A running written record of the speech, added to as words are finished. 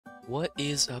What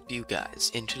is up, you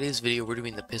guys? In today's video, we're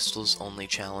doing the pistols only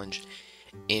challenge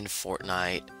in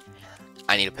Fortnite.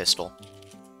 I need a pistol.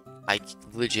 I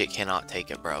legit cannot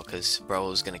take it, bro, because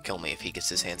bro is gonna kill me if he gets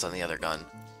his hands on the other gun.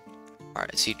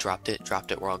 Alright, see, dropped it,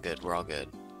 we're all good,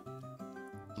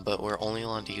 But we're only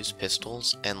allowed to use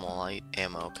pistols and light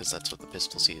ammo, because that's what the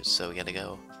pistols use, so we gotta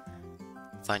go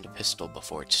find a pistol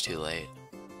before it's too late.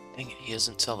 Dang it, he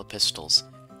doesn't sell the pistols.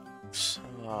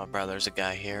 Oh, bro, there's a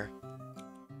guy here.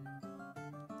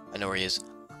 I know where he is.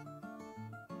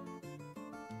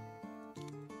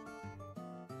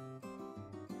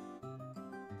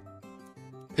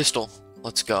 Pistol,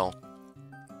 let's go.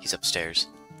 He's upstairs.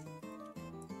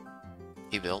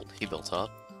 He built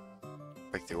up.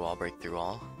 Break through wall, break through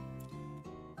wall.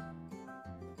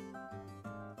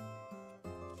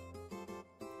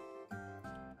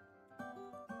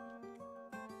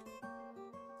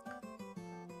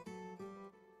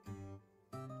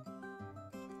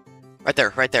 Right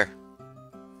there, right there.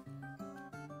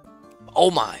 Oh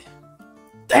my.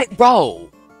 That, bro!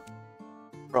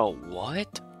 Bro,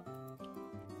 what?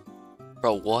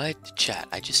 Bro, what? Chat,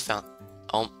 I just found...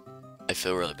 I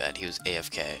feel really bad. He was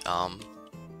AFK.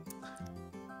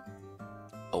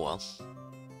 Oh well.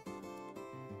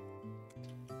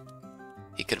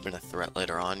 He could have been a threat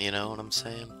later on, you know what I'm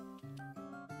saying?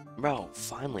 Bro,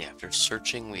 finally, after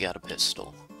searching, we got a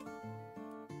pistol.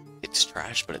 It's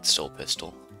trash, but it's still a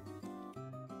pistol.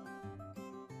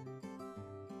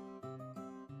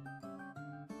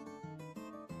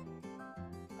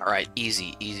 Alright,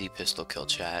 easy pistol kill,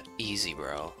 chat. Easy,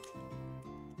 bro.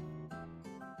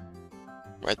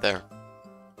 Right there.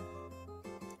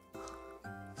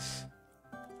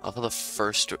 Off of the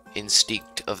first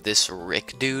instinct of this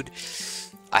Rick dude,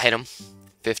 I hit him.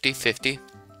 50-50.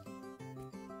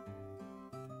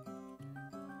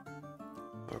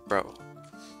 Bro.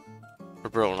 We're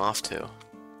broing off to.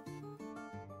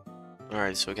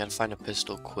 Alright, so we gotta find a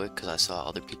pistol quick, because I saw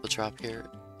other people drop here.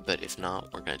 But if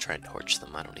not, we're gonna try and torch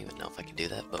them. I don't even know if I can do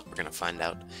that, but we're gonna find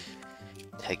out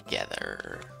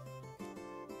together.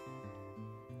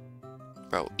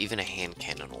 Bro, even a hand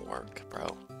cannon will work,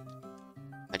 bro.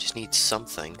 I just need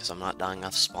something, because I'm not dying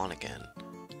off spawn again.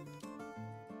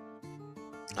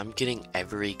 I'm getting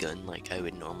every gun like I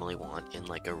would normally want in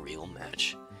like a real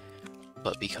match.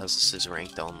 But because this is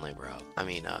ranked only, bro. I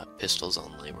mean, pistols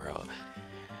only, bro.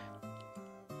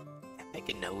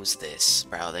 Epic knows this,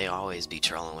 bro. They always be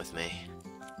trolling with me.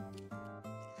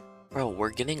 Bro,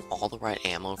 we're getting all the right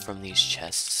ammo from these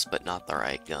chests, but not the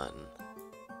right gun.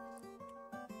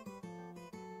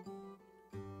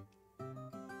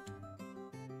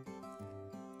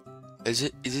 Is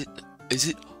it?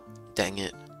 Dang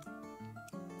it.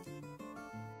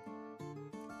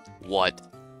 What?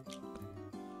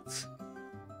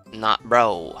 Not,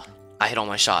 bro. I hit all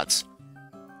my shots.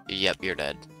 Yep, you're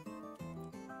dead.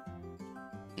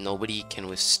 Nobody can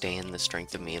withstand the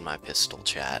strength of me and my pistol,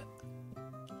 chat.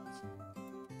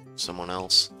 Someone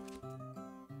else.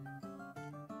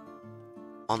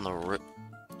 On the roof.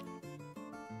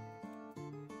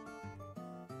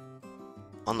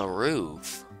 On the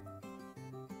roof.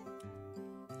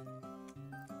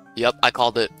 Yep, I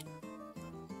called it.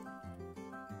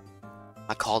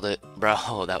 I called it.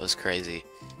 Bro, that was crazy.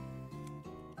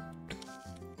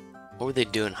 What were they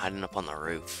doing hiding up on the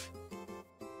roof?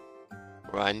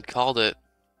 Ryan called it.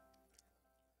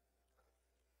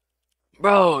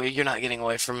 Bro, you're not getting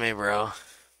away from me, bro.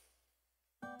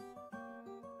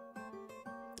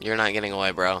 You're not getting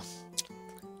away, bro.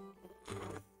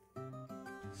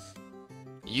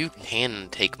 You can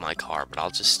take my car, but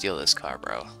I'll just steal this car,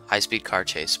 bro. High-speed car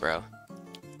chase, bro.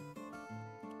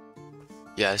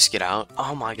 Yes, get out.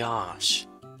 Oh my gosh.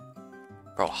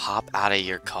 Bro, hop out of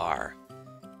your car.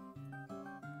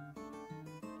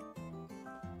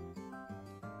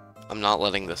 I'm not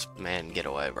letting this man get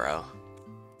away, bro.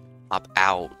 Hop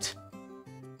out.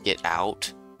 Get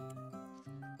out.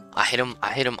 I hit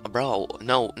him, bro.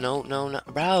 No,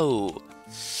 bro.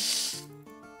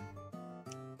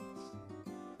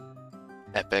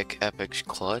 Epic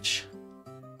clutch.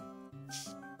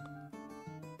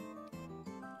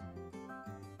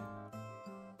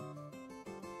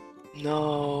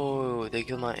 No, they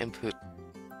killed my input.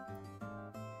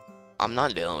 I'm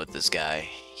not dealing with this guy.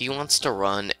 He wants to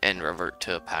run and revert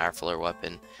to a powerfuler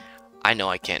weapon. I know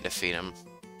I can't defeat him.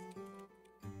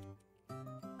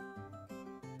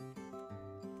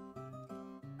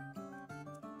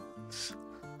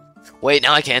 Wait,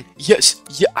 now I can. Yes,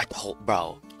 yeah, I told,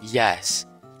 bro. Yes,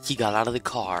 he got out of the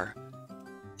car.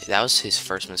 That was his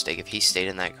first mistake. If he stayed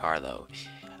in that car, though,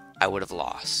 I would have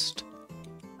lost.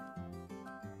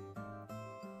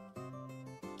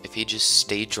 if he just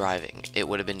stayed driving, it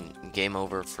would have been game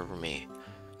over for me.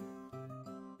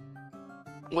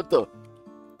 What the?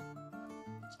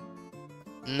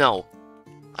 No.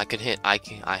 I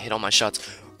hit all my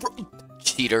shots.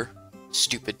 Cheater.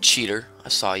 Stupid cheater. I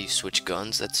saw you switch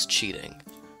guns. That's cheating.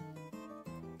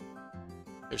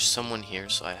 There's someone here,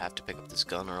 so I have to pick up this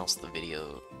gun or else the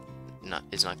video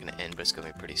is not going to end, but it's going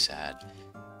to be pretty sad.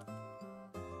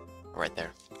 Right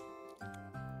there.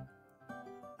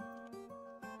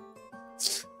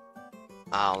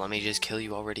 Oh, let me just kill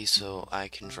you already so I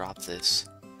can drop this.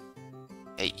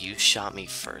 Hey, you shot me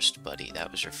first, buddy.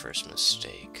 That was your first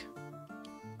mistake.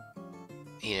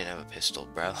 He didn't have a pistol,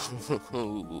 bro.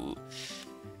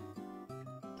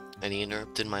 And he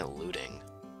interrupted my looting.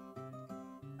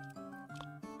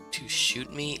 To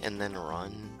shoot me and then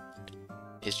run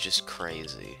is just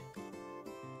crazy.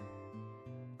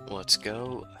 Let's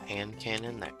go. Hand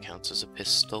cannon, that counts as a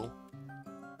pistol.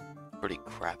 Pretty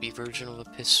crappy version of a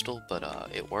pistol, but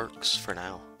it works for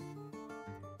now.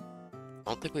 I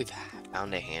don't think we've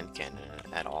found a hand cannon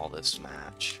at all this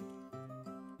match.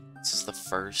 This is the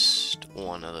first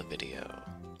one of the video.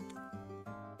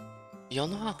 Y'all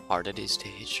know how hard it is to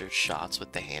hit your shots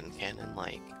with the hand cannon?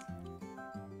 Like,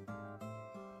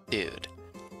 dude,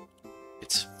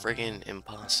 it's friggin'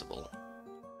 impossible.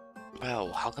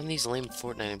 Wow, how come these lame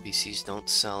Fortnite NPCs don't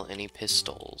sell any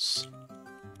pistols?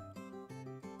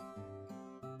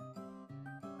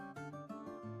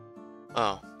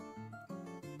 Oh.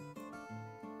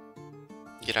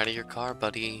 Get out of your car,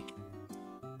 buddy.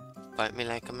 Fight me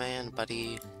like a man,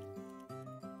 buddy.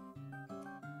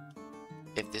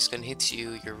 If this gun hits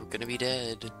you, you're gonna be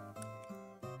dead.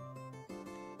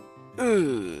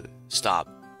 Ugh. Stop.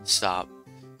 Stop.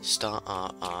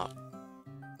 Stop.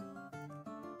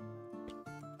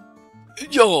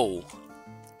 Yo!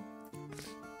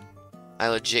 I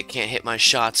legit can't hit my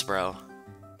shots, bro.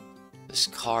 This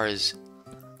car is...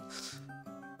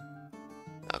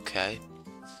 Okay.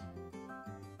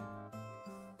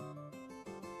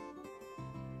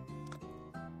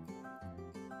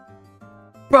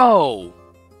 Bro!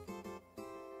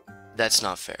 That's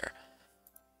not fair.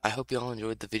 I hope you all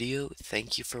enjoyed the video.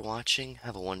 Thank you for watching.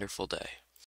 Have a wonderful day.